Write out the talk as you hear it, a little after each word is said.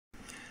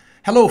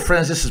Hello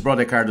friends, this is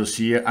Brother Carlos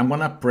here. I'm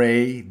gonna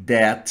pray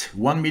that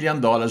 $1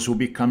 million will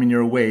be coming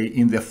your way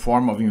in the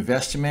form of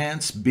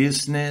investments,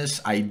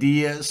 business,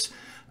 ideas,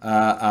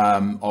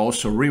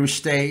 also real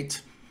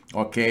estate.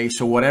 Okay,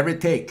 so whatever it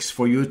takes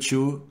for you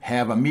to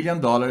have $1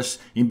 million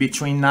in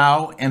between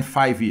now and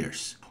 5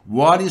 years.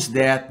 What is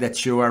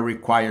that you are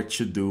required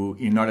to do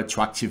in order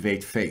to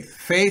activate faith?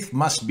 Faith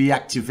must be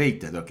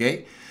activated,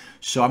 okay?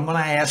 So I'm gonna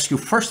ask you,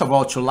 first of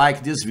all, to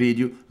like this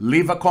video,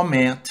 leave a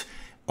comment,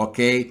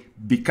 okay,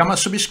 become a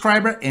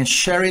subscriber and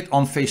share it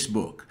on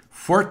Facebook.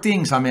 4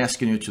 things I'm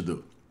asking you to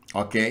do,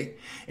 okay?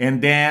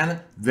 And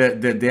then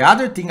the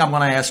other thing I'm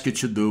gonna ask you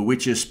to do,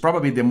 which is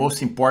probably the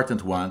most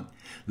important one,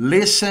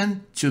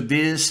 listen to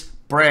this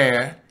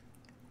prayer,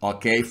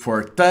 okay,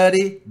 for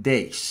 30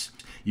 days.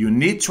 You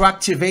need to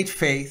activate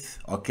faith,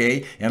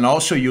 okay? And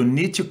also you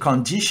need to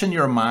condition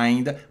your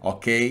mind,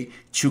 okay,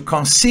 to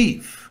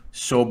conceive.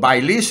 So by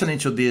listening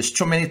to this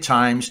too many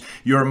times,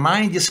 your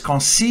mind is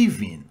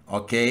conceiving,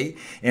 okay?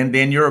 And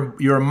then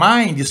your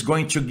mind is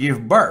going to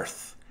give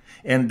birth.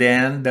 And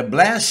then the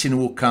blessing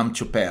will come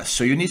to pass.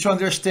 So you need to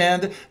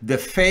understand the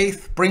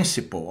faith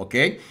principle,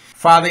 okay?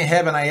 Father in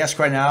heaven, I ask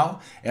right now,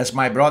 as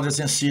my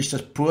brothers and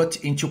sisters put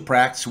into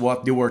practice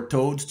what they were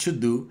told to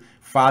do,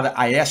 Father,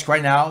 I ask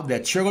right now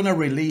that you're going to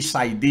release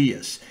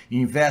ideas,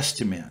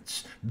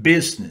 investments,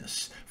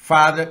 business,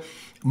 Father,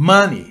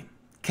 money,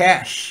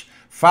 cash,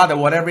 Father,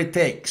 whatever it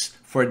takes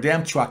for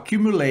them to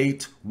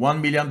accumulate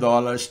 $1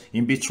 million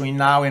in between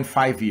now and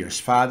 5 years,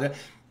 Father.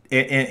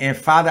 And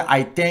Father,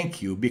 I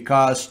thank you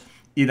because,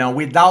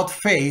 without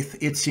faith,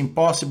 it's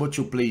impossible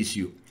to please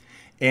you.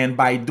 And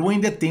by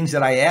doing the things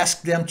that I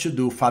ask them to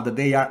do, Father,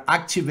 they are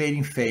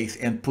activating faith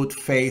and put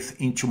faith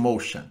into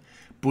motion,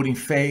 putting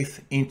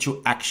faith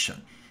into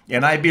action.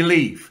 And I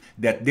believe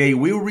that they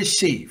will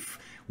receive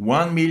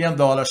 $1 million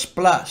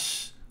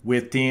plus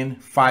within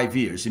 5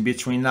 years, in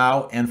between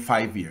now and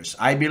 5 years.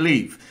 I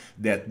believe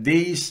that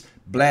this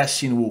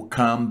blessing will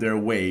come their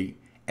way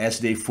as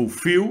they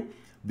fulfill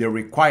the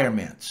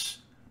requirements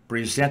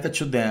presented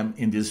to them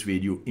in this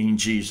video in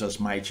Jesus'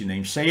 mighty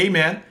name. Say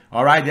amen.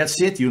 All right,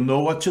 that's it. You know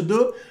what to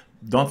do.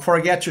 Don't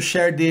forget to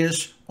share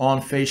this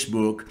on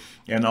Facebook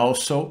and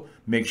also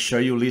make sure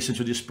you listen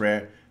to this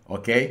prayer,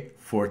 okay,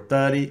 for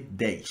 30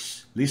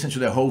 days. Listen to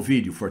the whole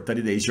video for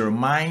 30 days. Your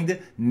mind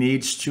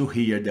needs to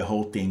hear the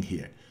whole thing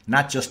here.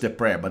 Not just the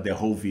prayer, but the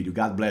whole video.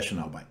 God bless you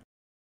now. Bye.